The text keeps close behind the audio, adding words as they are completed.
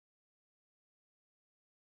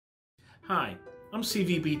Hi, I'm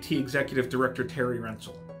CVBT Executive Director Terry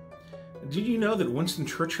Rensel. Did you know that Winston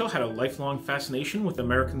Churchill had a lifelong fascination with the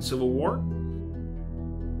American Civil War?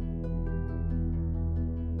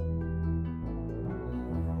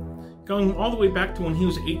 Going all the way back to when he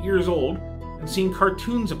was 8 years old and seeing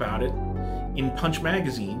cartoons about it in Punch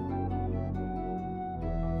magazine.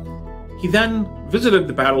 He then visited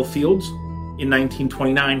the battlefields in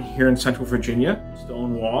 1929 here in Central Virginia,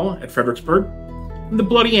 Stonewall at Fredericksburg, and the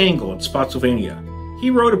Bloody Angle at Spotsylvania.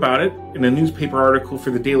 He wrote about it in a newspaper article for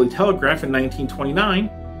the Daily Telegraph in 1929,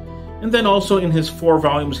 and then also in his 4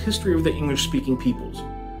 volumes History of the English-Speaking Peoples.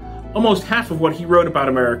 Almost half of what he wrote about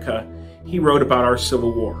America, he wrote about our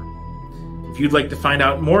Civil War. If you'd like to find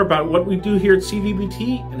out more about what we do here at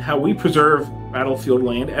CVBT and how we preserve battlefield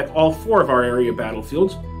land at all 4 of our area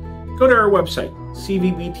battlefields, go to our website,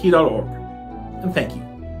 cvbt.org. And thank you.